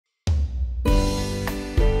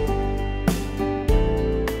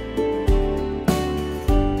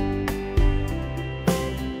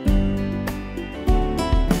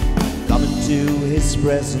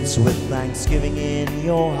presence with thanksgiving in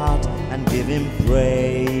your heart, and give him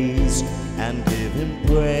praise, and give him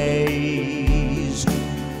praise.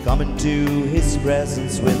 Come into his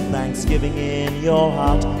presence with thanksgiving in your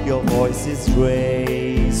heart. Your voice is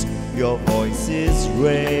raised, your voice is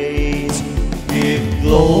raised. Give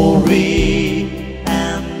glory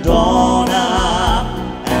and honor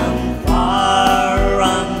and power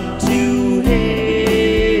unto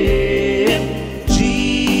him,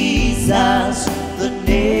 Jesus, the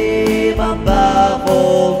name above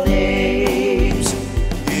all names.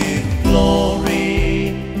 Give glory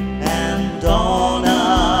and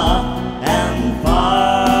honor and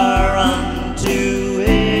power unto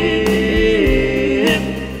him,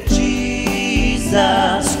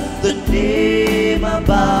 Jesus, the name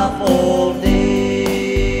above all names.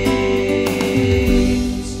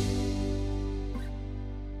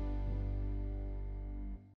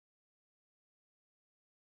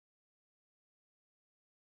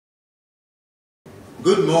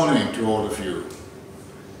 Good morning to all of you,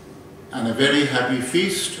 and a very happy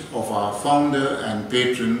feast of our founder and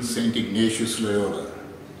patron, St. Ignatius Loyola.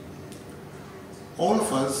 All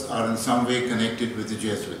of us are in some way connected with the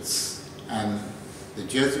Jesuits, and the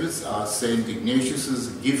Jesuits are St. Ignatius's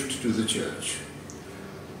gift to the Church.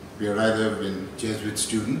 We have either been Jesuit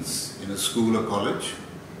students in a school or college,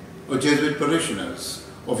 or Jesuit parishioners,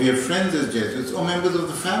 or we have friends as Jesuits, or members of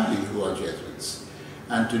the family who are Jesuits.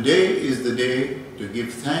 And today is the day to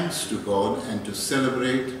give thanks to God and to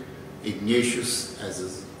celebrate Ignatius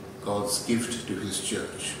as God's gift to his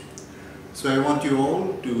Church. So I want you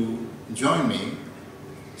all to join me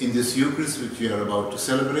in this Eucharist which we are about to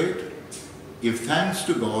celebrate. Give thanks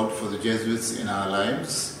to God for the Jesuits in our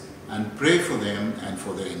lives and pray for them and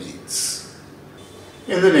for their needs.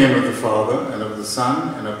 In the name of the Father, and of the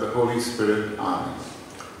Son, and of the Holy Spirit. Amen.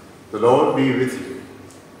 The Lord be with you,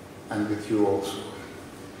 and with you also.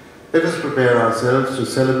 Let us prepare ourselves to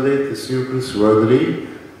celebrate this Eucharist worthily,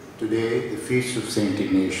 today the feast of St.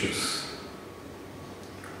 Ignatius.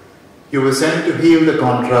 You were sent to heal the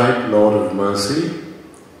contrite, Lord of mercy.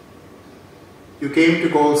 You came to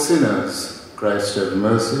call sinners, Christ have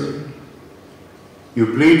mercy. You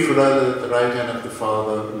plead for us at the right hand of the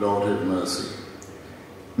Father, Lord have mercy.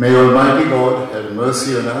 May Almighty God have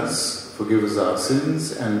mercy on us, forgive us our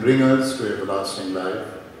sins, and bring us to everlasting life.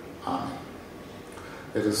 Amen.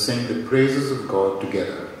 Let us sing the praises of God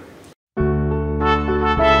together.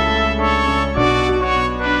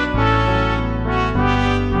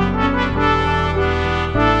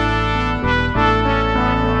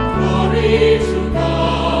 Glory to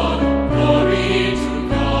God, glory to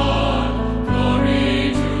God,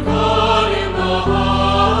 glory to God in the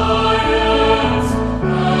highest,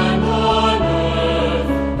 and on earth,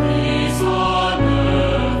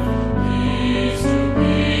 peace to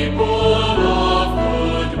people of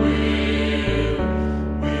good will.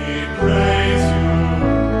 We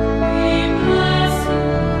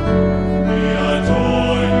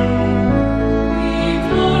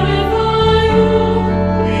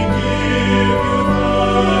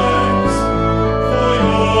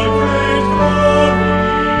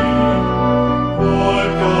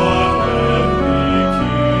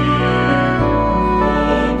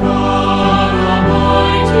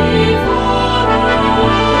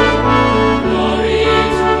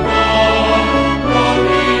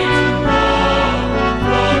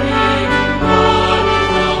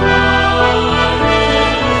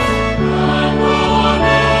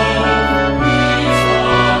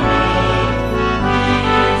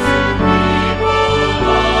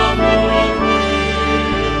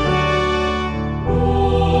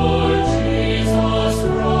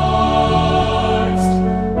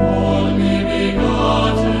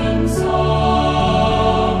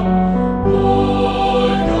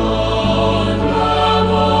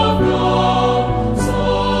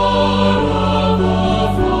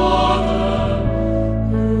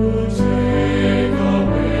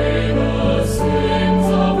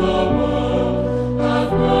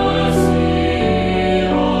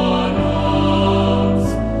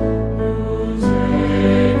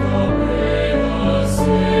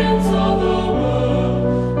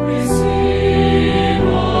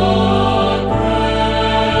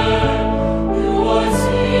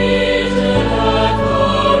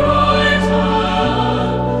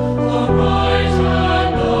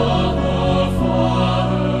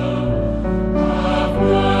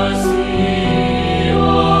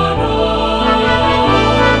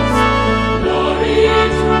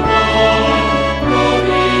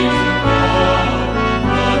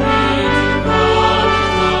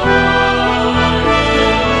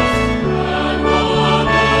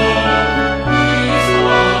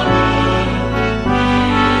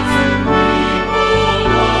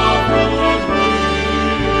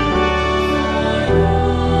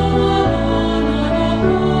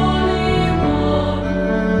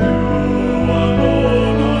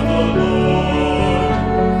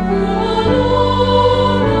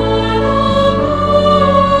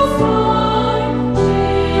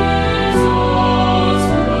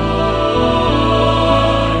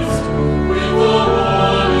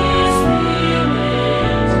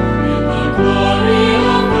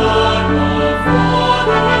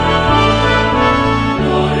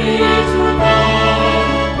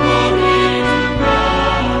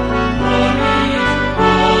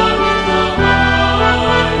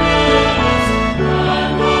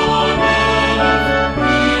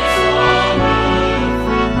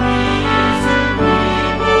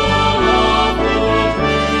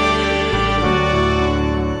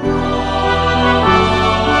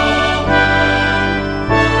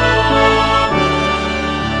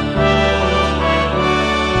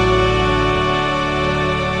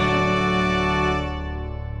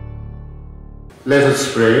Let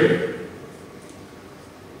us pray.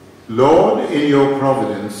 Lord, in your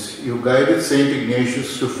providence, you guided St.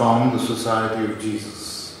 Ignatius to found the Society of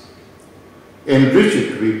Jesus. Enrich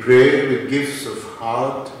it, we pray, with gifts of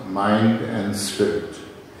heart, mind, and spirit.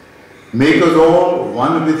 Make us all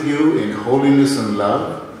one with you in holiness and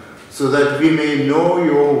love, so that we may know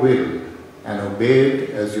your will and obey it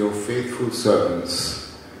as your faithful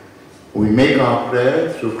servants. We make our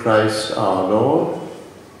prayer through Christ our Lord.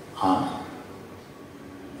 Amen.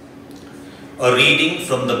 A reading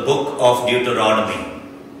from the book of Deuteronomy.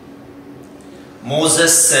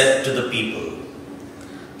 Moses said to the people,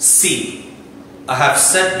 "See, I have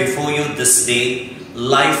set before you this day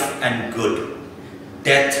life and good,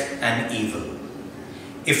 death and evil.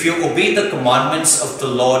 If you obey the commandments of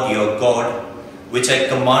the Lord your God, which I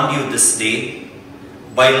command you this day,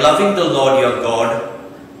 by loving the Lord your God,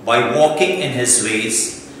 by walking in his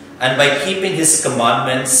ways, and by keeping his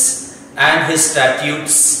commandments and his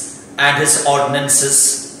statutes and his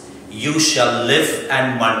ordinances, you shall live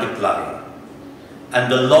and multiply. And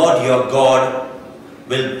the Lord your God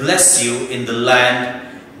will bless you in the land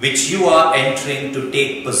which you are entering to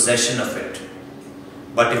take possession of it.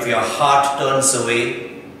 But if your heart turns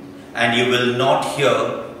away, and you will not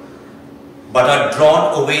hear, but are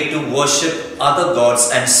drawn away to worship other gods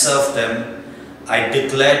and serve them, I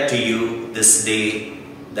declare to you this day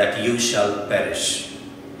that you shall perish.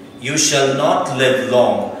 You shall not live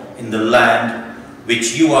long in the land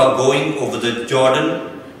which you are going over the Jordan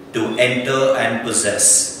to enter and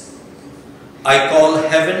possess. I call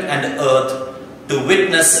heaven and earth to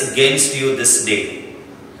witness against you this day,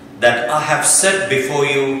 that I have set before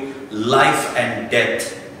you life and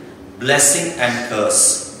death, blessing and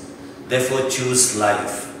curse. Therefore choose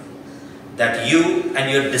life, that you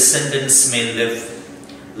and your descendants may live,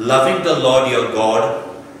 loving the Lord your God,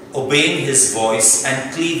 obeying his voice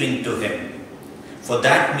and cleaving to him. For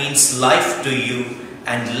that means life to you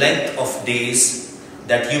and length of days,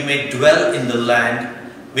 that you may dwell in the land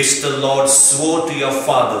which the Lord swore to your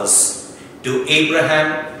fathers, to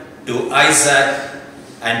Abraham, to Isaac,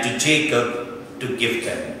 and to Jacob, to give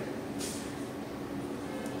them."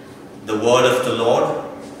 The word of the Lord.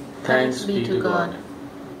 Thanks be to God.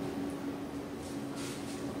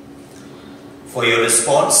 For your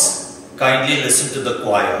response, kindly listen to the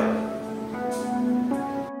choir.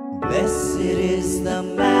 Blessed is the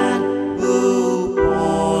man who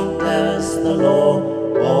ponders the law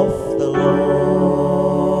of the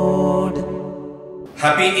Lord.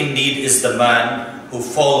 Happy indeed is the man who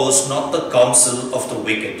follows not the counsel of the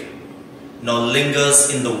wicked, nor lingers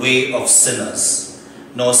in the way of sinners,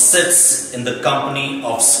 nor sits in the company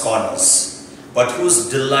of scorners, but whose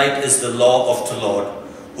delight is the law of the Lord,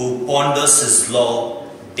 who ponders his law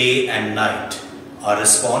day and night. Our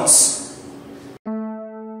response?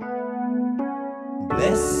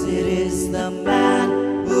 Blessed is the man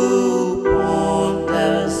who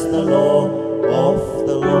ponders the law of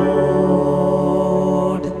the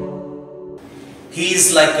Lord. He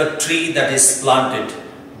is like a tree that is planted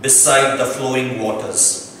beside the flowing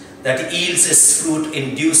waters, that yields its fruit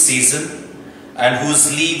in due season, and whose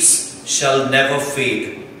leaves shall never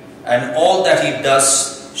fade, and all that he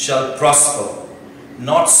does shall prosper.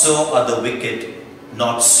 Not so are the wicked,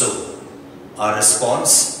 not so. Our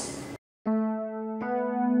response?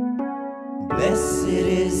 Blessed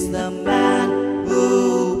is the man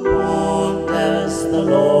who ponders the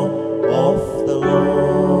law of the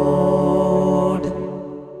Lord.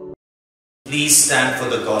 Please stand for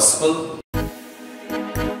the gospel.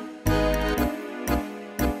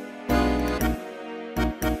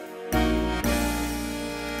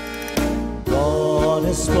 God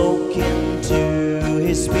has spoken to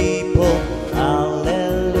his people,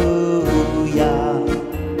 hallelujah.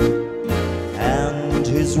 And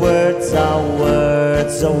his words are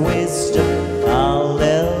words of wisdom,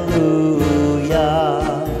 hallelujah.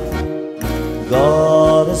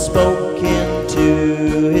 God has spoken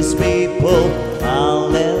to his people,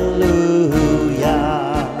 hallelujah.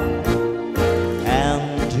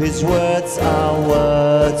 And his words are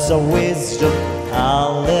words of wisdom,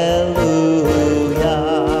 hallelujah.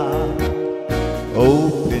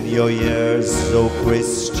 Open your ears, O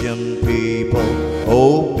Christian people,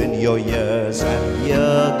 open your ears and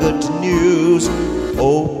hear good news.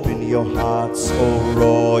 Open your hearts, O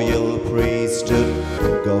royal priesthood,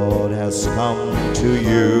 God has come to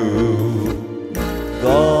you.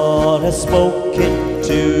 God has spoken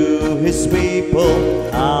to his people,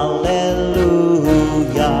 hallelujah.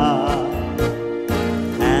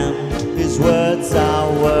 And his words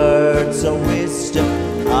are words of wisdom,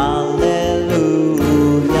 hallelujah.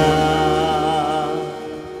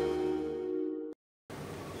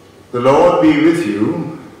 The Lord be with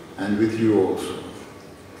you and with you also.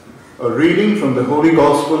 A reading from the Holy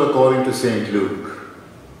Gospel according to St. Luke.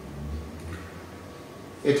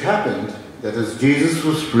 It happened that as Jesus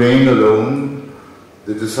was praying alone,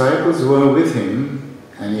 the disciples were with him,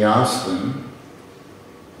 and he asked them,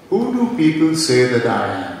 "Who do people say that I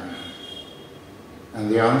am?" And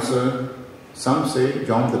they answered, "Some say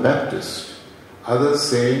John the Baptist, others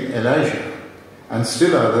say Elijah, and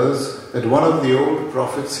still others that one of the old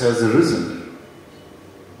prophets has arisen."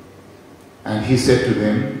 And he said to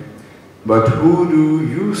them, "But who do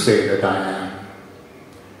you say that I am?"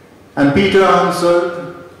 And Peter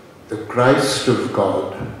answered, "The Christ of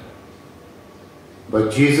God."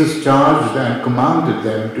 But Jesus charged and commanded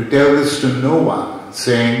them to tell this to no one,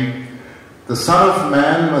 saying, "The Son of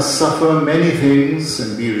Man must suffer many things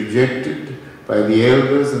and be rejected by the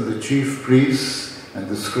elders and the chief priests and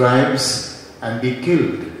the scribes and be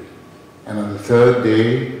killed, and on the third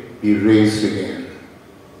day be raised again."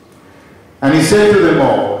 And he said to them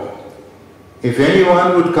all, "If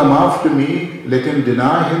anyone would come after me, let him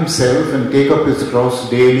deny himself and take up his cross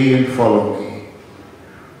daily and follow me.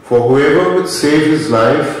 For whoever would save his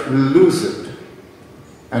life will lose it,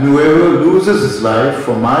 and whoever loses his life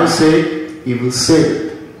for my sake, he will save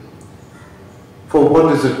it. For what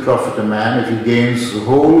does it profit a man if he gains the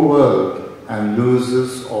whole world and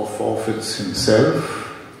loses or forfeits himself?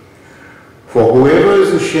 For whoever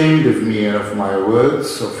is ashamed of me and of my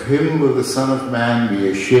words, of him will the Son of Man be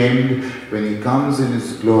ashamed when he comes in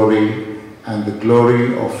his glory and the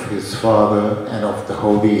glory of his Father and of the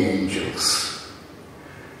holy angels."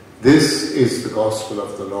 This is the gospel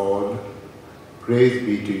of the Lord. Praise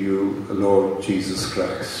be to you, Lord Jesus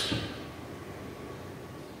Christ.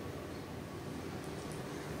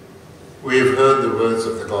 We have heard the words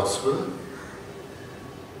of the gospel.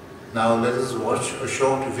 Now let us watch a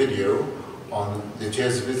short video on the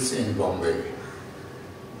Jesuits in Bombay.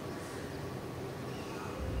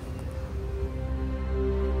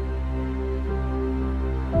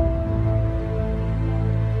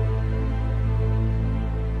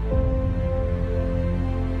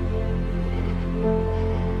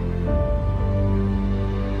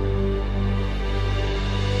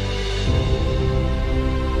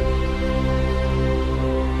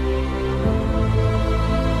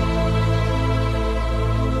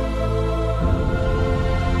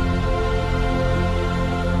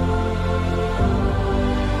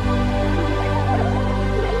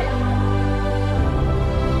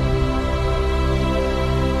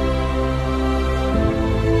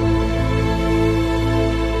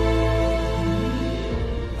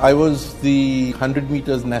 I was the 100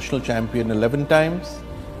 meters national champion 11 times.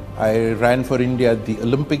 I ran for India at the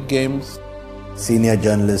Olympic Games. Senior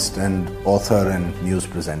journalist and author and news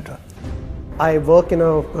presenter. I work in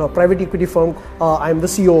a private equity firm. I'm the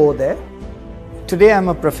CEO there. Today I'm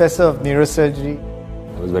a professor of neurosurgery.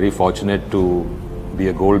 I was very fortunate to be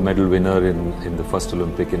a gold medal winner in the first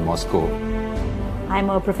Olympic in Moscow. I'm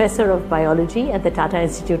a professor of biology at the Tata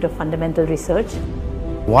Institute of Fundamental Research.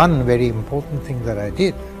 One very important thing that I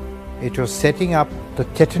did, it was setting up the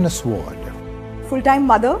tetanus ward. Full-time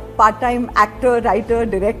mother, part-time actor, writer,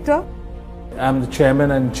 director. I'm the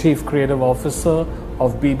chairman and chief creative officer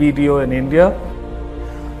of BBDO in India.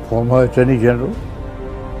 Former Attorney General,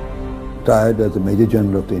 retired as the Major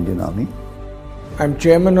General of the Indian Army. I'm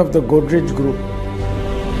chairman of the Godrej Group.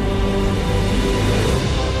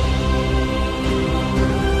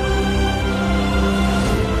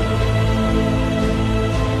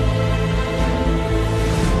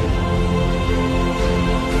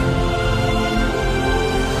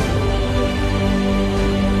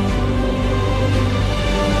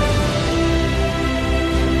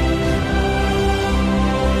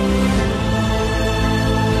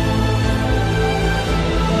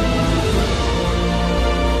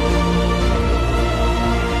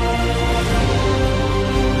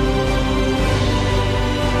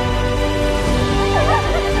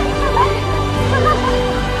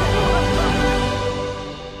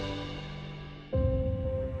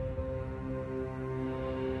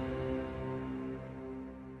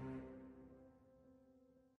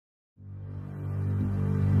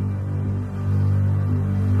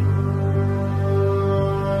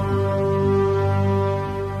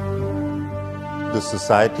 The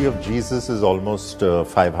Society of Jesus is almost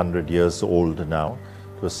 500 years old now.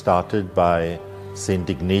 It was started by St.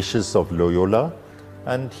 Ignatius of Loyola,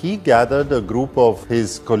 and he gathered a group of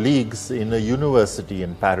his colleagues in a university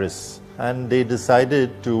in Paris, and they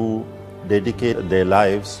decided to dedicate their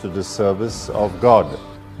lives to the service of God.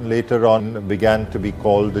 Later on began to be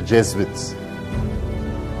called the Jesuits.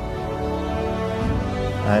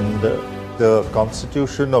 And the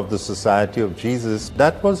Constitution of the Society of Jesus,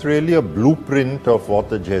 that was really a blueprint of what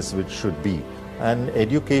the Jesuits should be. And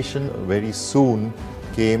education very soon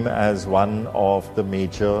came as one of the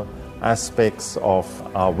major aspects of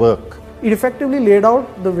our work. It effectively laid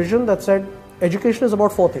out the vision that said education is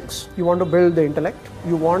about four things. You want to build the intellect,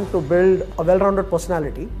 you want to build a well-rounded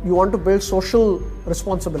personality, you want to build social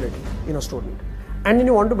responsibility in a student, and then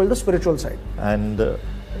you want to build the spiritual side. And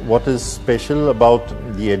what is special about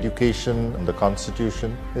the education and the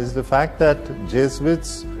Constitution is the fact that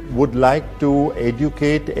Jesuits would like to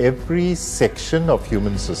educate every section of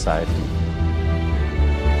human society.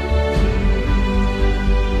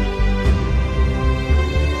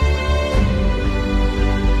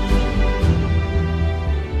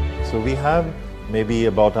 So we have maybe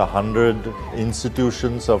about 100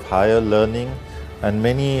 institutions of higher learning and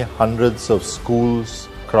many hundreds of schools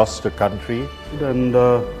across the country. And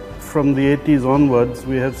from the 80s onwards,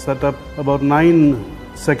 we have set up about 9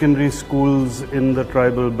 secondary schools in the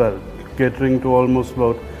tribal belt, catering to almost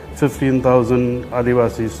about 15,000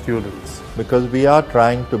 Adivasi students. Because we are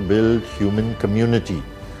trying to build human community,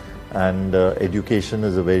 and education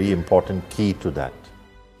is a very important key to that.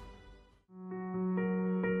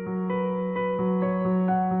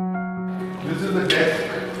 This is the desk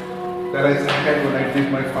that I sat at when I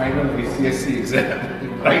did my final BCSE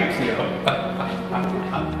exam, right here.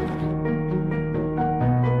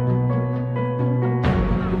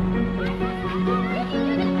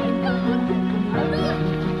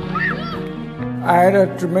 I had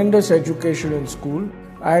a tremendous education in school.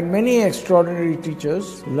 I had many extraordinary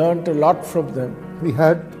teachers, learned a lot from them. We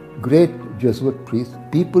had great Jesuit priests,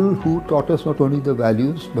 people who taught us not only the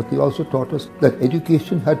values, but they also taught us that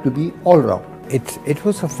education had to be all round. It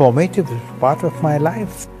was a formative part of my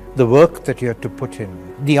life. The work that you had to put in,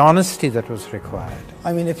 the honesty that was required.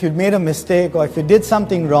 I mean, if you'd made a mistake or if you did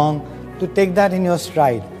something wrong, to take that in your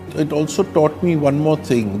stride. It also taught me one more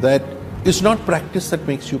thing, that it's not practice that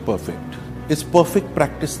makes you perfect. It's perfect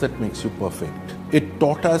practice that makes you perfect. It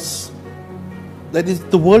taught us that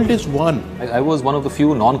the world is one. I was one of the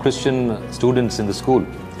few non-Christian students in the school.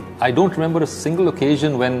 I don't remember a single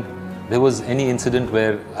occasion when there was any incident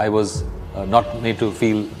where I was not made to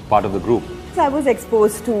feel part of the group. I was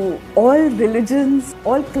exposed to all religions,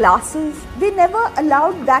 all classes. They never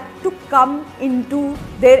allowed that to come into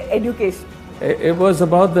their education. It was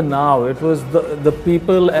about the now. It was the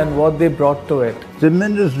people and what they brought to it.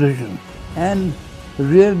 Tremendous vision and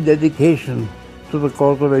real dedication to the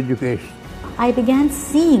cause of education. I began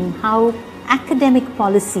seeing how academic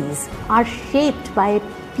policies are shaped by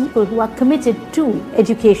people who are committed to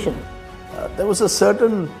education. There was a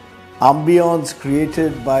certain ambience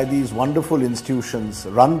created by these wonderful institutions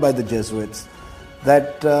run by the Jesuits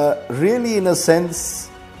that really, in a sense,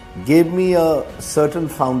 gave me a certain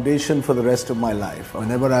foundation for the rest of my life.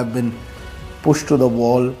 Whenever I've been pushed to the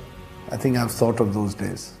wall, I think I've thought of those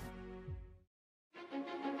days.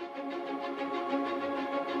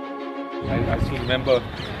 I still remember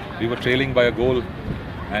we were trailing by a goal,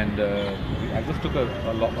 and I just took a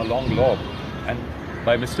long lob, and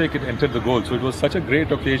by mistake it entered the goal. So it was such a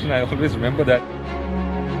great occasion. I always remember that.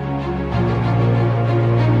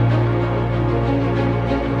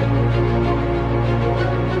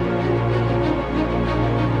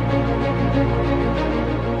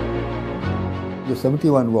 The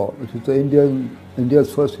 71 war, which is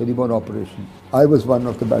India's first heliborne operation. I was one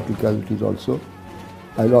of the battle casualties also.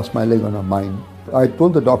 I lost my leg on a mine. I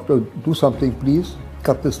told the doctor, do something please,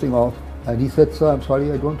 cut this thing off. And he said, sir, I'm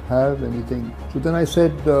sorry, I don't have anything. So then I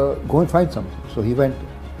said, go and find something. So he went.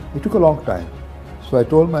 It took a long time. So I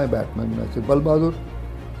told my batman, I said, Bal Bahadur,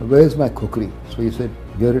 where is my kukri? So he said,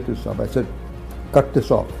 here it is, Saab. I said, cut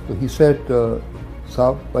this off. So he said,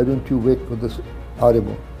 Saab, why don't you wait for this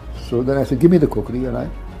Arimo? So then I said, give me the kukri, and I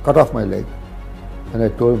cut off my leg. And I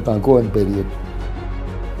told him, now go and bury it.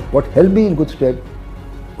 What held me in good stead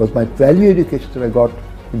was my value education that I got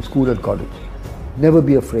in school and college. Never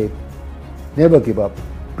be afraid. Never give up.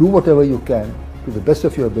 Do whatever you can to the best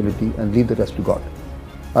of your ability and leave the rest to God.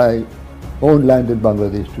 I own land in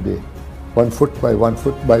Bangladesh today. 1 foot by 1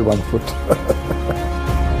 foot by 1 foot.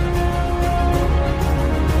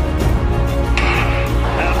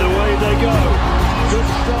 And away they go. Good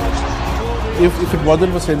start. If it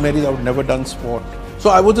wasn't for St. Mary's, I would never done sport. So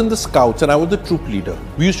I was in the Scouts and I was the troop leader.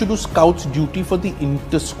 We used to do Scouts duty for the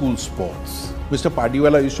inter-school sports. Mr.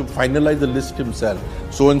 Padiwala used to finalize the list himself.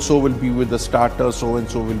 So-and-so will be with the starter,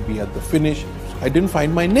 so-and-so will be at the finish. I didn't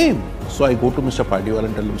find my name. So I go to Mr. Padiwala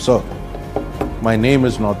and tell him, sir, my name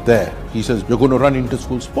is not there. He says, you're going to run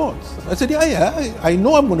inter-school sports. I said, yeah, I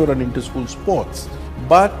know I'm going to run inter-school sports.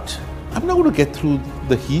 But I'm not going to get through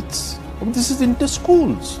the heats. "Oh, this is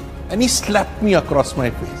inter-schools." And he slapped me across my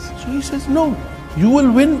face. So he says, "No, you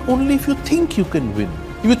will win only if you think you can win.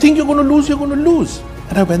 If you think you're going to lose, you're going to lose."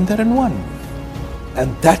 And I went there and won.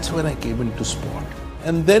 And that's when I came into sport.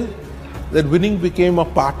 And then that winning became a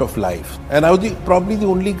part of life. And I was probably the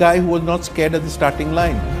only guy who was not scared at the starting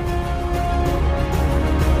line.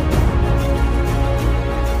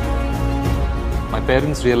 My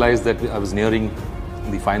parents realized that I was nearing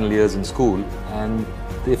the final years in school, and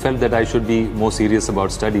they felt that I should be more serious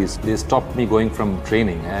about studies. They stopped me going from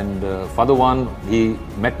training, and Father One, he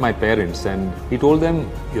met my parents and he told them,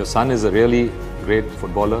 "Your son is a really great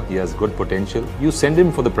footballer, he has good potential. You send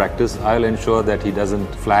him for the practice, I'll ensure that he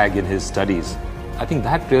doesn't flag in his studies." I think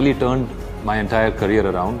that really turned my entire career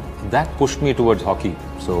around. That pushed me towards hockey.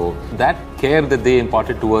 So that care that they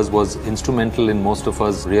imparted to us was instrumental in most of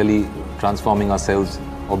us really transforming ourselves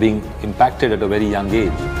or being impacted at a very young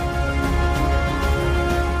age.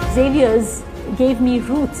 Xavier's gave me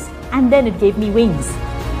roots and then it gave me wings.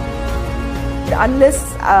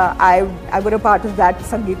 Unless I were a part of that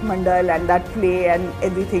Sangeet Mandal and that play and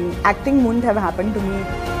everything, acting wouldn't have happened to me.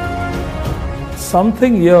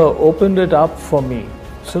 Something here opened it up for me.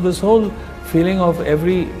 So this whole feeling of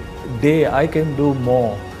every day I can do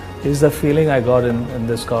more is the feeling I got in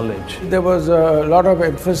this college. There was a lot of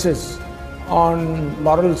emphasis on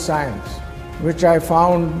moral science, which I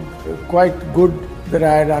found quite good that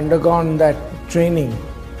I had undergone that training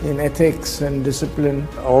in ethics and discipline.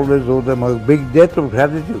 I always owe them a big debt of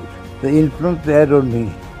gratitude. The influence they had on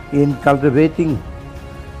me in cultivating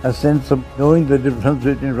a sense of knowing the difference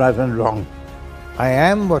between right and wrong. I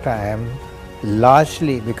am what I am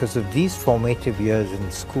largely because of these formative years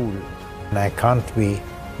in school, and I can't be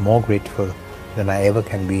more grateful than I ever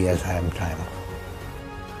can be as I am time.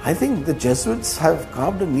 I think the Jesuits have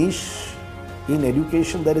carved a niche in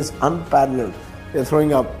education that is unparalleled. They're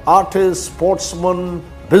throwing up artists, sportsmen,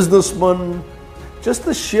 businessmen, just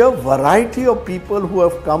the sheer variety of people who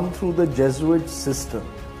have come through the Jesuit system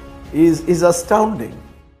is astounding.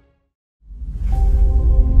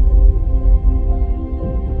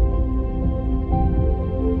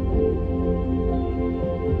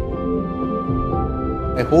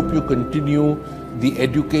 I hope you continue the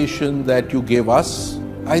education that you gave us.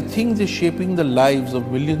 I think they're shaping the lives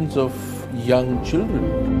of millions of young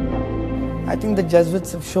children. I think the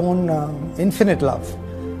Jesuits have shown infinite love.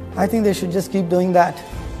 I think they should just keep doing that.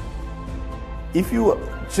 If you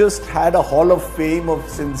just had a hall of fame of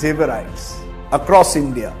St. Xavierites across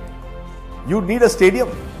India, you'd need a stadium.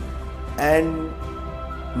 And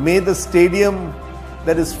may the stadium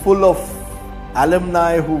that is full of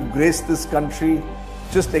alumni who've graced this country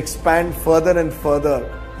just expand further and further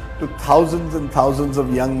to thousands and thousands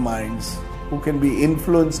of young minds who can be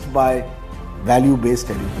influenced by value-based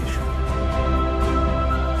education.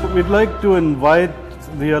 We'd like to invite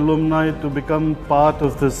the alumni to become part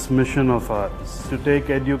of this mission of ours, to take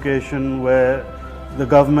education where the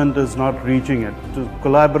government is not reaching it, to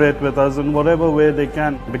collaborate with us in whatever way they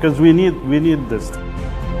can, because we need this.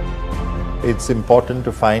 It's important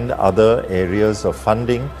to find other areas of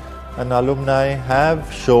funding, and alumni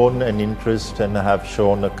have shown an interest and have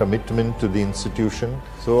shown a commitment to the institution.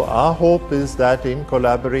 So our hope is that in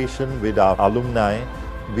collaboration with our alumni,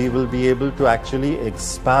 we will be able to actually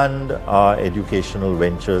expand our educational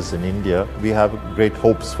ventures in India. We have great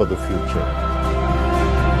hopes for the future.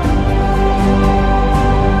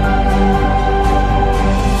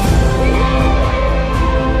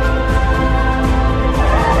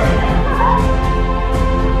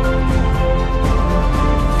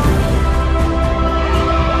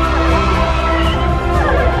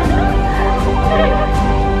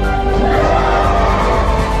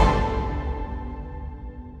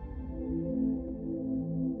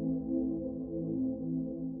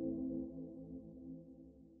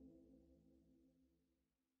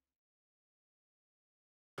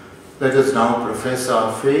 Let us now profess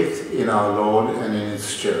our faith in our Lord and in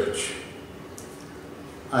His Church.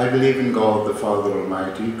 I believe in God, the Father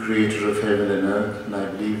Almighty, creator of heaven and earth, and I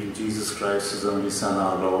believe in Jesus Christ, His only Son,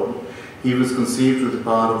 our Lord. He was conceived with the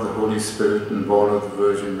power of the Holy Spirit and born of the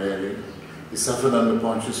Virgin Mary. He suffered under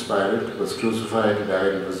Pontius Pilate, was crucified,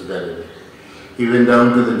 died, and was buried. He went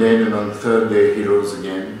down to the dead, and on the third day He rose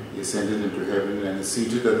again. He ascended into heaven and is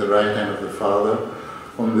seated at the right hand of the Father,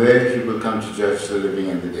 from where He will come to judge the living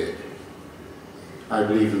and the dead. I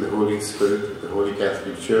believe in the Holy Spirit, the Holy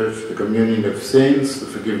Catholic Church, the communion of saints, the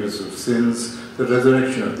forgiveness of sins, the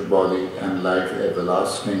resurrection of the body, and life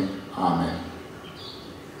everlasting. Amen.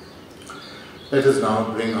 Let us now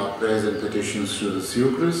bring our prayers and petitions to this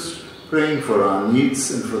Eucharist, praying for our needs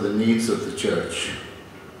and for the needs of the Church.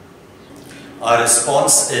 Our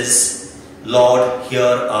response is, Lord, hear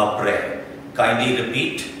our prayer. Kindly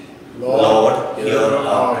repeat. Lord, hear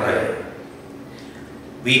our prayer.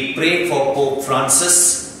 We pray for Pope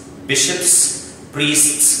Francis, bishops,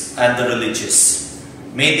 priests, and the religious.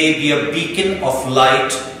 May they be a beacon of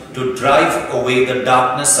light to drive away the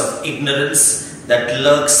darkness of ignorance that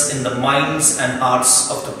lurks in the minds and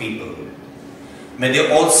hearts of the people. May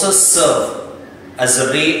they also serve as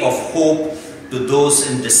a ray of hope to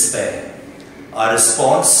those in despair. Our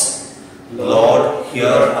response, Lord, hear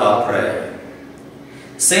our prayer.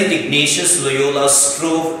 Saint Ignatius Loyola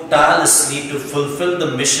strove tirelessly to fulfill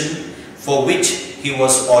the mission for which he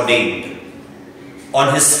was ordained.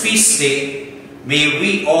 On his feast day, may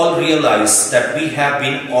we all realize that we have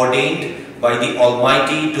been ordained by the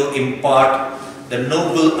Almighty to impart the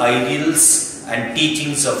noble ideals and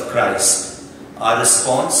teachings of Christ. Our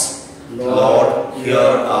response, Lord, hear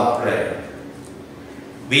our prayer.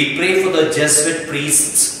 We pray for the Jesuit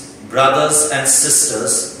priests, brothers and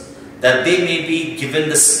sisters, that they may be given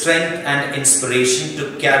the strength and inspiration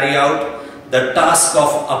to carry out the task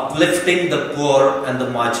of uplifting the poor and the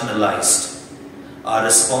marginalized. Our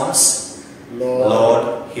response,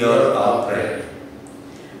 Lord, hear our prayer.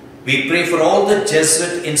 We pray for all the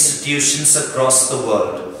Jesuit institutions across the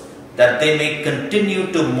world, that they may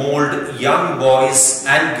continue to mold young boys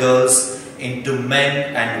and girls into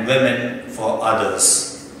men and women for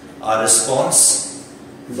others. Our response,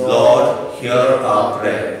 Lord, hear our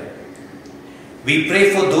prayer. We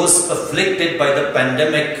pray for those afflicted by the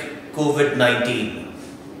pandemic COVID-19.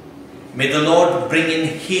 May the Lord bring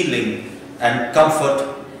in healing and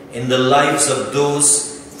comfort in the lives of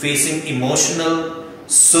those facing emotional,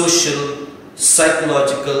 social,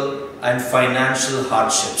 psychological, and financial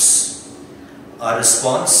hardships. Our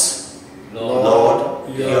response, Lord,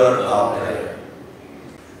 hear our prayer.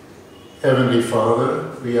 Heavenly Father,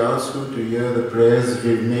 we ask you to hear the prayers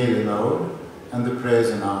we've made aloud and the prayers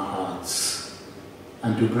in our hearts,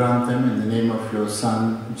 and to grant them in the name of your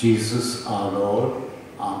Son, Jesus our Lord.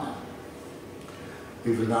 Amen.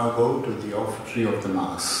 We will now go to the offertory of the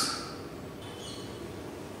Mass.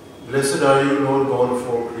 Blessed are you, Lord God of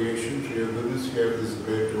all creation. To your goodness we have this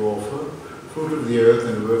bread to offer, fruit of the earth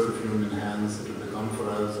and work of human hands, that will become for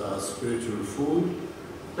us our spiritual food.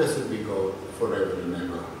 Blessed be God forever and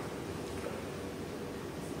ever.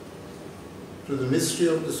 Through the mystery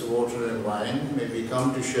of this water and wine, may we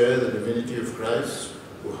come to share the divinity of Christ,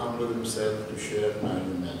 who humbled himself to share my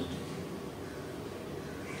humanity.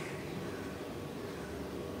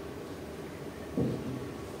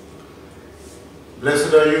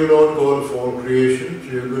 Blessed are you, Lord God of all creation.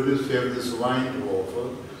 To your goodness we have this wine to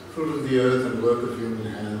offer, fruit of the earth and work of human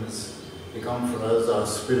hands. Become for us our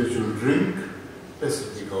spiritual drink.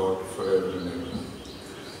 Blessed be God forever and ever.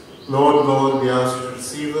 Lord God, we ask you to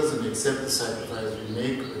receive us and accept the sacrifice we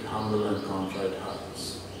make with humble and contrite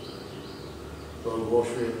hearts. Lord, wash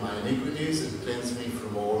away my iniquities and cleanse me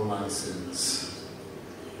from all my sins.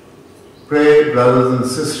 Pray, brothers and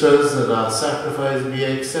sisters, that our sacrifice be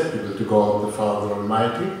acceptable to God the Father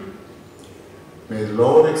Almighty. May the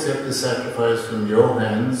Lord accept the sacrifice from your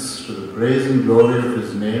hands to the praise and glory of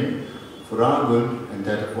his name, for our good and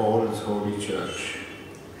that of all his holy church.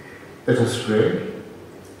 Let us pray.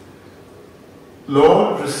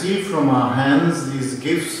 Lord, receive from our hands these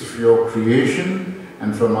gifts of your creation,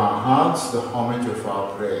 and from our hearts the homage of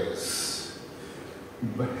our prayers.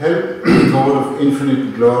 Help, God of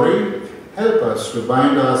infinite glory, help us to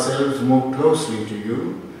bind ourselves more closely to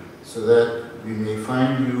you, so that we may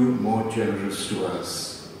find you more generous to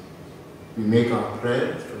us. We make our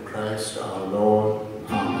prayer through Christ our Lord.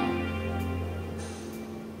 Amen.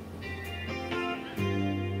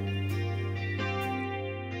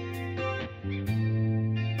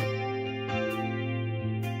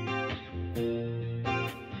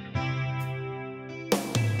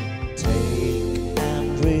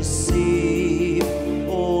 Receive,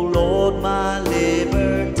 O Lord, my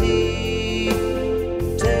liberty.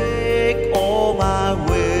 Take all my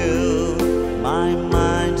will, my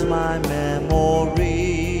mind, my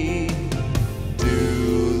memory.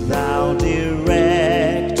 Do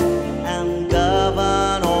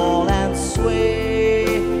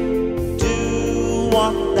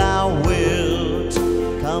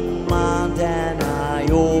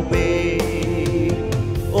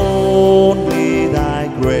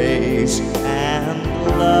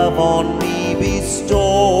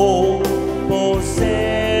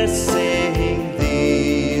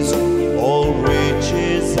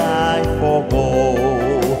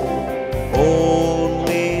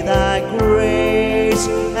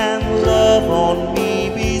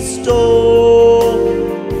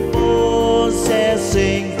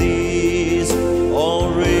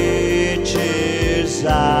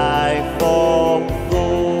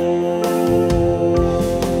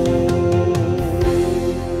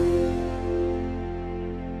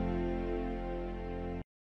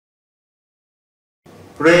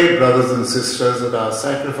Pray, brothers and sisters, that our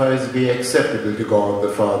sacrifice be acceptable to God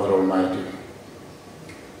the Father Almighty.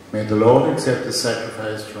 May the Lord accept the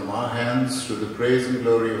sacrifice from our hands to the praise and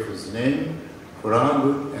glory of his name, for our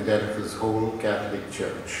good and that of his whole Catholic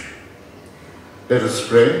Church. Let us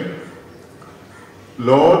pray.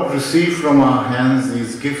 Lord, receive from our hands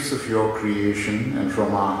these gifts of your creation, and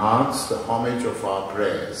from our hearts the homage of our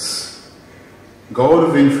prayers. God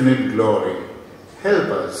of infinite glory,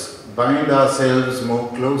 help us bind ourselves more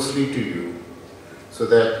closely to you, so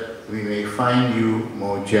that we may find you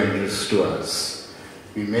more generous to us.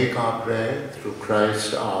 We make our prayer through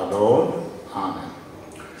Christ our Lord. Amen.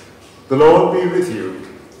 The Lord be with you,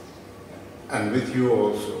 and with you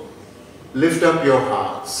also. Lift up your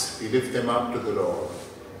hearts. We lift them up to the Lord.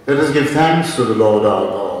 Let us give thanks to the Lord our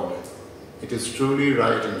God. It is truly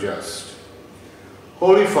right and just.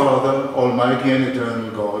 Holy Father, Almighty and eternal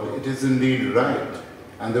God, it is indeed right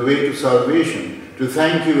and the way to salvation to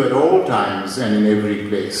thank you at all times and in every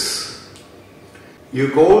place.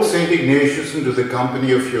 You called St. Ignatius into the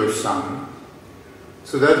company of your Son,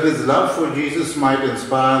 so that his love for Jesus might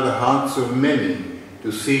inspire the hearts of many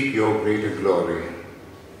to seek your greater glory.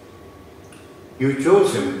 You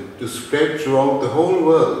chose him to spread throughout the whole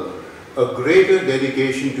world a greater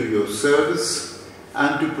dedication to your service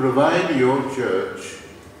and to provide your church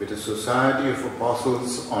with a society of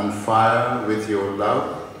apostles on fire with your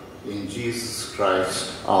love in Jesus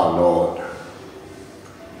Christ our Lord.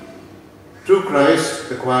 Through Christ,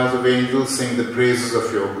 the choirs of angels sing the praises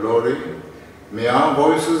of your glory. May our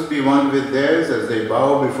voices be one with theirs as they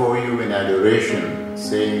bow before you in adoration,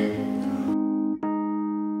 saying,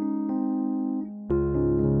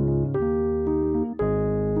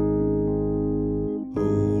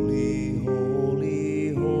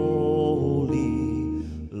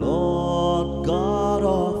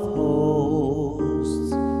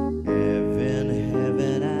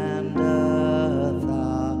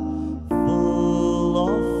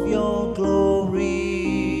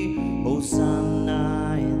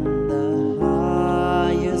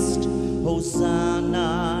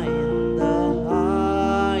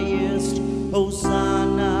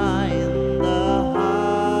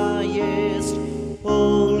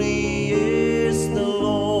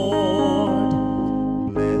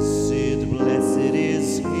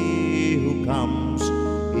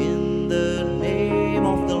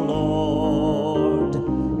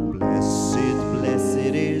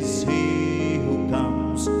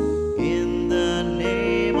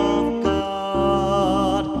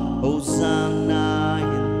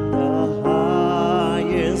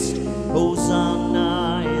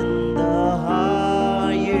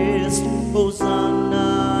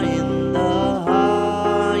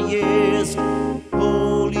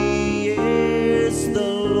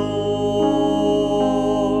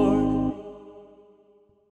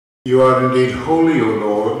 You are indeed holy, O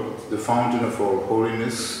Lord, the fountain of all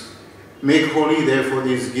holiness. Make holy, therefore,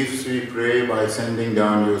 these gifts, we pray, by sending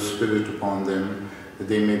down your Spirit upon them, that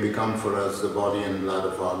they may become for us the body and blood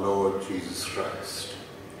of our Lord Jesus Christ.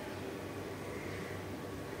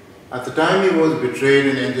 At the time he was betrayed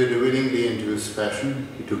and entered willingly into his passion,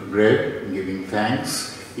 he took bread, and giving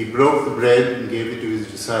thanks, he broke the bread and gave it to his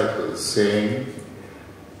disciples, saying,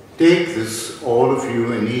 "Take this, all of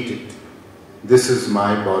you, and eat it. This is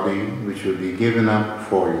my body, which will be given up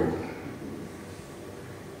for you."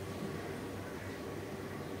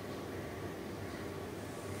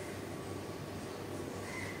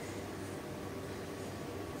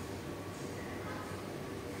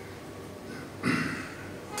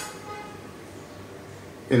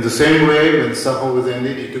 In the same way, when supper was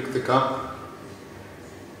ended, he took the cup.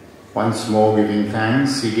 Once more giving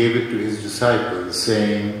thanks, he gave it to his disciples,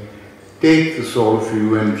 saying, "Take this, all of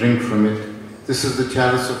you, and drink from it. This is the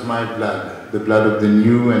chalice of my blood, the blood of the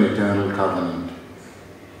new and eternal covenant.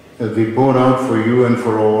 It will be poured out for you and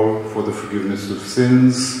for all for the forgiveness of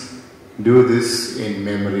sins. Do this in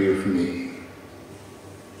memory of me."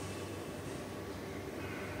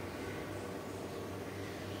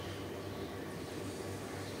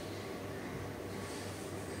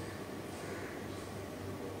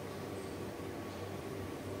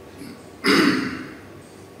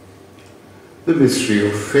 The mystery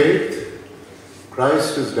of faith.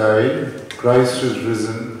 Christ has died, Christ has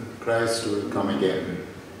risen, Christ will come again.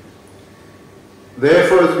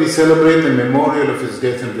 Therefore, as we celebrate the memorial of his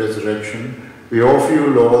death and resurrection, we offer you,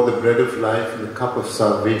 Lord, the bread of life and the cup of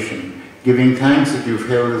salvation, giving thanks that you've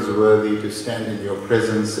held us worthy to stand in your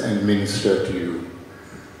presence and minister to you.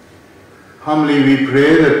 Humbly we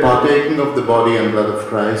pray that, partaking of the body and blood of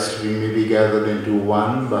Christ, we may be gathered into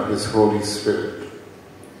one by his Holy Spirit.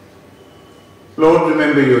 Lord,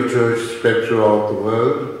 remember your church spread throughout the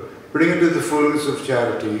world. Bring it to the fullness of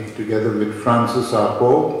charity, together with Francis our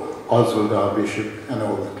Pope, Oswald our Bishop, and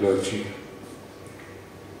all the clergy.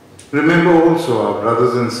 Remember also our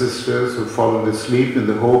brothers and sisters who have fallen asleep in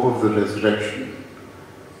the hope of the resurrection.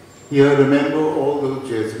 Here, remember all those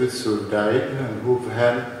Jesuits who have died and who have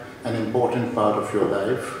had an important part of your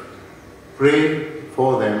life. Pray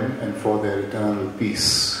for them and for their eternal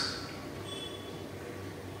peace.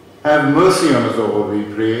 Have mercy on us all, we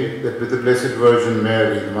pray, that with the Blessed Virgin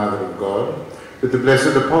Mary, the Mother of God, with the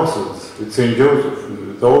blessed apostles, with Saint Joseph, and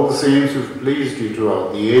with all the saints who have pleased you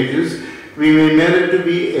throughout the ages, we may merit to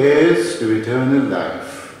be heirs to eternal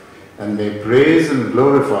life, and may praise and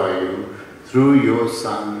glorify you through your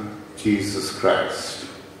Son, Jesus Christ.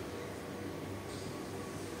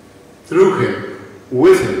 Through him,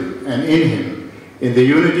 with him, and in him, in the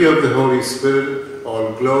unity of the Holy Spirit,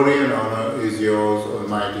 all glory and honor is yours,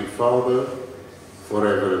 Almighty Father,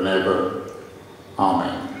 forever and ever.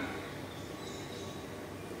 Amen.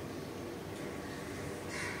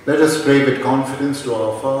 Let us pray with confidence to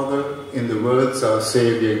our Father in the words our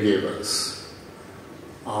Saviour gave us.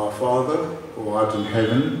 Our Father, who art in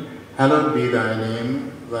heaven, hallowed be thy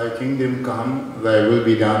name. Thy kingdom come, thy will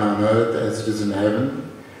be done on earth as it is in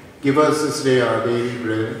heaven. Give us this day our daily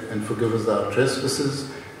bread, and forgive us our trespasses,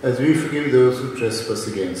 as we forgive those who trespass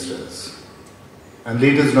against us. And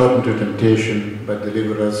lead us not into temptation, but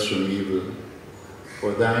deliver us from evil.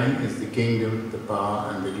 For thine is the kingdom, the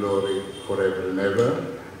power, and the glory, forever and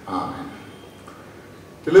ever. Amen.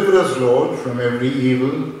 Deliver us, Lord, from every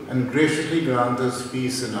evil, and graciously grant us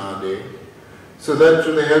peace in our day, so that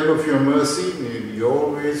through the help of your mercy we may be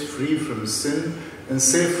always free from sin and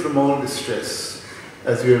safe from all distress,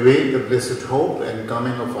 as we await the blessed hope and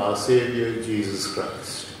coming of our Saviour, Jesus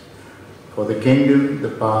Christ. For the kingdom, the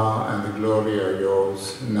power, and the glory are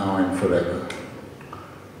yours, now and forever.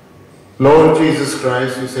 Lord Jesus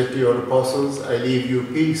Christ, you said to your apostles, I leave you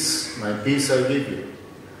peace, my peace I give you.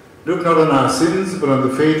 Look not on our sins, but on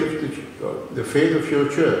the faith of your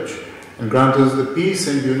church, and grant us the peace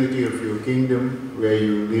and unity of your kingdom, where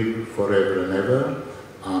you live forever and ever.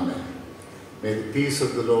 Amen. May the peace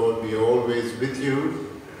of the Lord be always with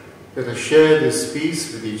you. Let us share this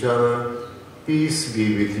peace with each other. Peace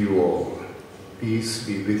be with you all. Peace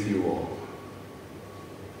be with you all.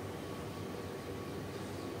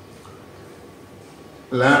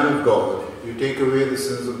 Lamb of God, you take away the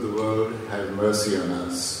sins of the world, have mercy on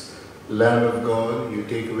us. Lamb of God, you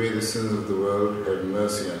take away the sins of the world, have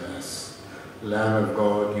mercy on us. Lamb of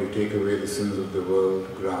God, you take away the sins of the world,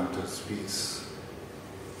 grant us peace.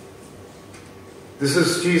 This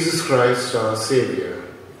is Jesus Christ, our Saviour,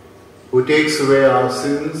 who takes away our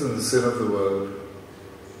sins and the sin of the world.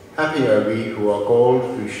 Happy are we who are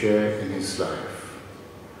called to share in his life.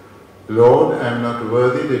 Lord, I am not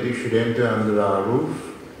worthy that you should enter under our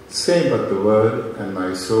roof. Say but the word, and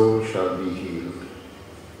my soul shall be healed.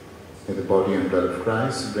 May the body and blood of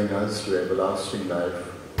Christ bring us to everlasting life.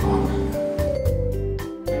 Amen.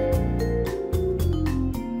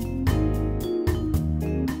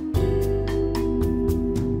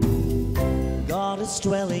 God is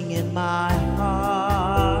dwelling in my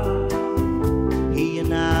heart. He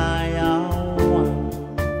and I are one.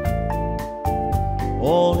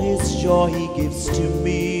 All his joy he gives to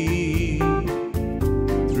me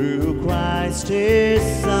through Christ his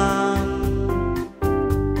Son.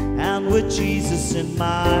 And with Jesus in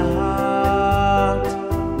my heart,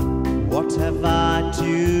 what have I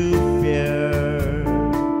to fear?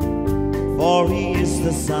 For he is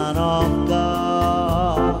the Son of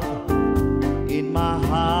God. In my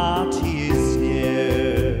heart he is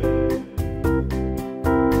near.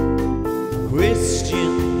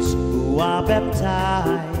 Christians who are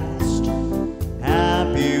baptized,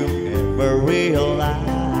 have you ever realized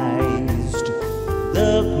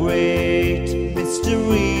the great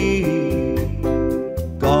mystery?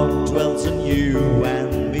 God dwells in you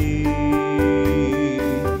and me.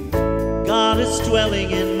 God is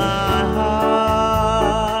dwelling in my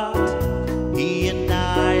heart. He and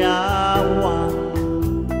I are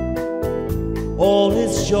one. All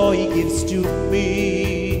his joy he gives to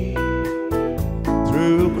me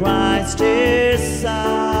through Christ his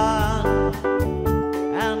Son.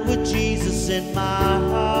 And with Jesus in my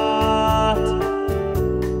heart,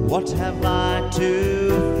 what have I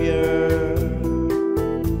to fear?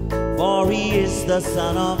 For he is the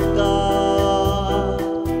Son of God.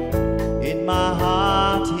 In my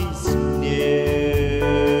heart he's near.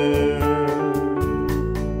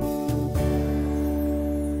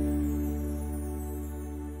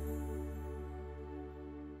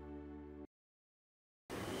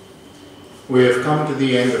 We have come to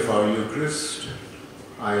the end of our Eucharist.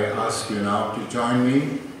 I ask you now to join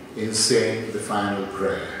me in saying the final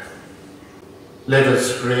prayer. Let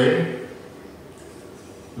us pray.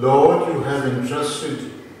 Lord, you have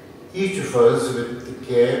entrusted each of us with the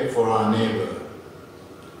care for our neighbor.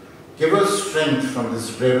 Give us strength from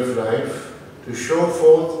this bread of life to show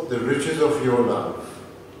forth the riches of your love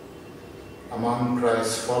among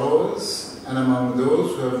Christ's followers and among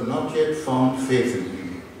those who have not yet found faith in him.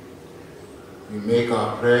 We make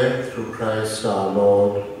our prayer through Christ our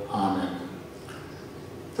Lord. Amen.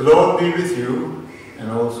 The Lord be with you and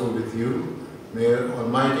also with you. May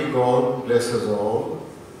Almighty God bless us all,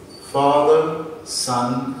 Father,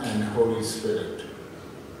 Son, and Holy Spirit.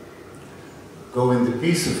 Go in the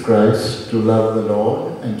peace of Christ to love the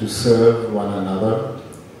Lord and to serve one another.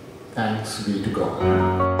 Thanks be to God.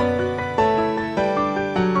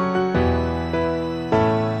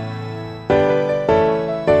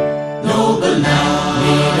 Noble now,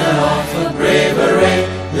 leader of a bravery,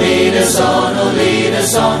 lead us on, oh lead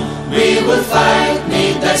us on. We will fight,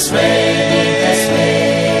 need that sway.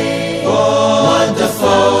 Oh, what the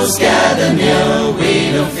foes gather near,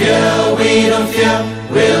 we don't fear.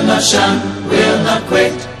 We'll not shun, we'll not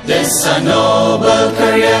quit. This a noble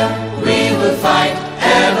career. We will fight,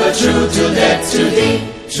 ever true till death to thee.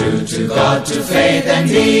 True to God, to faith and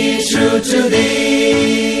thee. True to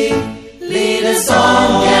thee. Lead us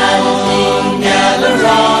on gallantly, gather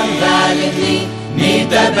on valiantly. Need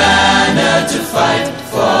that banner to fight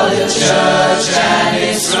for the church and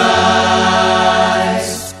its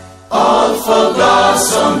rights. All for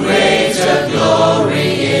God's own greater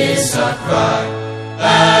glory is our cry.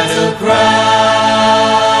 Battle cry.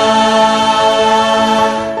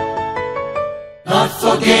 Not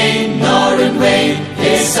for gain nor in vain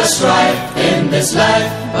is our strife in this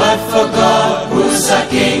life, but for God who's our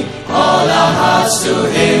King, all our hearts to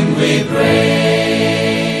him we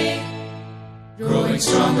bring. Growing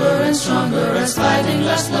stronger and stronger as fighting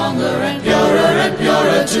lasts longer and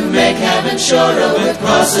purer to make heaven surer. With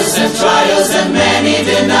crosses and trials and many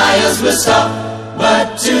denials we'll stop,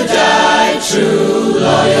 but to die true,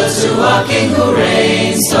 loyal to our King who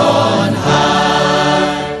reigns on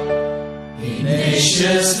high.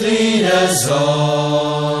 Ignatius, lead us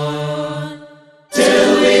on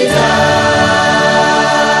till we die.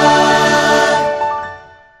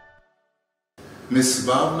 Miss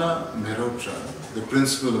Bhavna Mehrotra, the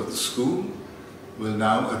principal of the school, will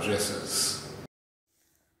now address us.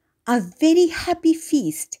 A very happy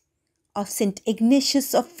feast of St.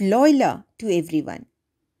 Ignatius of Loyola to everyone.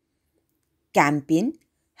 Campion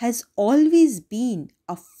has always been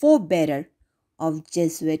a forebearer of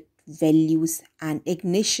Jesuit values and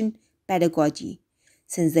Ignatian pedagogy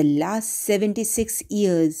since the last 76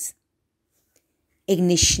 years.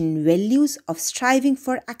 Ignatian values of striving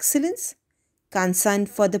for excellence, concern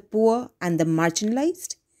for the poor and the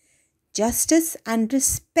marginalized, justice and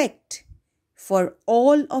respect for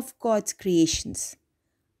all of God's creations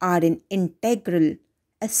are an integral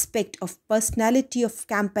aspect of personality of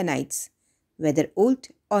Campionites, whether old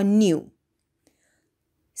or new.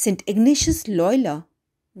 St. Ignatius Loyola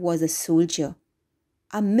was a soldier,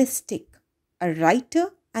 a mystic, a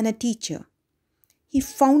writer and a teacher. He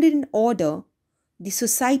founded an order, the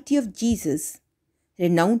Society of Jesus,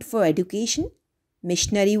 renowned for education,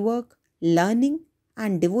 missionary work, learning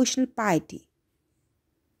and devotional piety.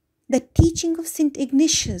 The teaching of St.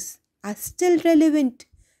 Ignatius are still relevant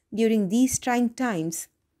during these trying times.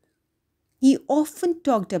 He often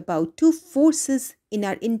talked about two forces in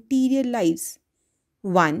our interior lives,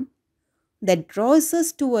 one that draws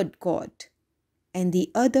us toward God and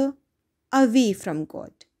the other away from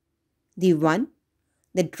God. The one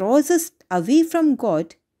that draws us away from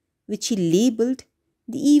God, which he labeled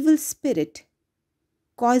the evil spirit,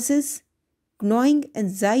 causes gnawing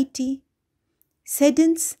anxiety,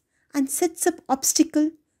 saddens and sets up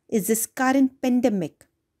obstacle is this current pandemic.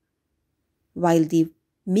 While the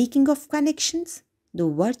making of connections,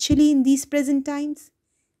 though virtually in these present times,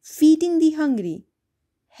 feeding the hungry,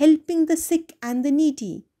 helping the sick and the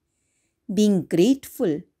needy, being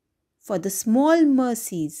grateful for the small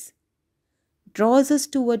mercies, draws us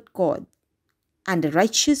toward God and a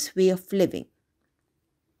righteous way of living.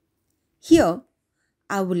 Here,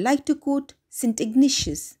 I would like to quote St.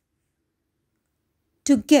 Ignatius: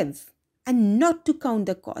 to give and not to count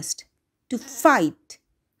the cost, to fight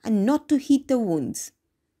and not to heed the wounds,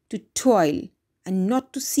 to toil and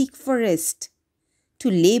not to seek for rest, to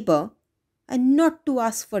labor and not to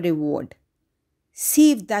ask for reward,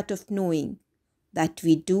 save that of knowing that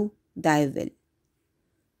we do thy will.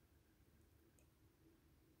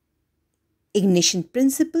 Ignatian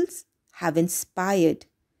principles have inspired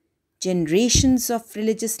generations of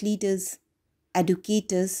religious leaders,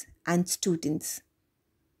 educators, and students.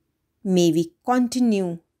 May we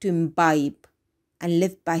continue to imbibe and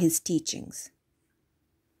live by his teachings.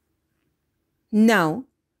 Now,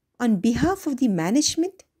 on behalf of the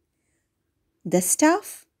management, the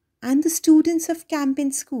staff, and the students of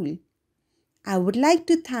Campion School, I would like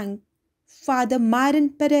to thank Father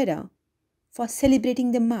Myron Pereira for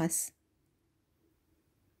celebrating the Mass.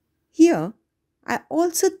 Here, I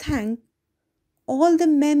also thank all the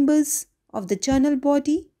members of the journal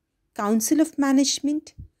body, Council of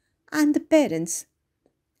Management, and the parents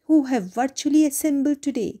who have virtually assembled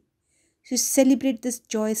today to celebrate this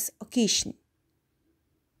joyous occasion.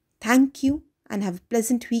 Thank you and have a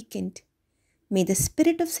pleasant weekend. May the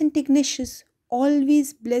spirit of St. Ignatius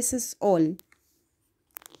always bless us all.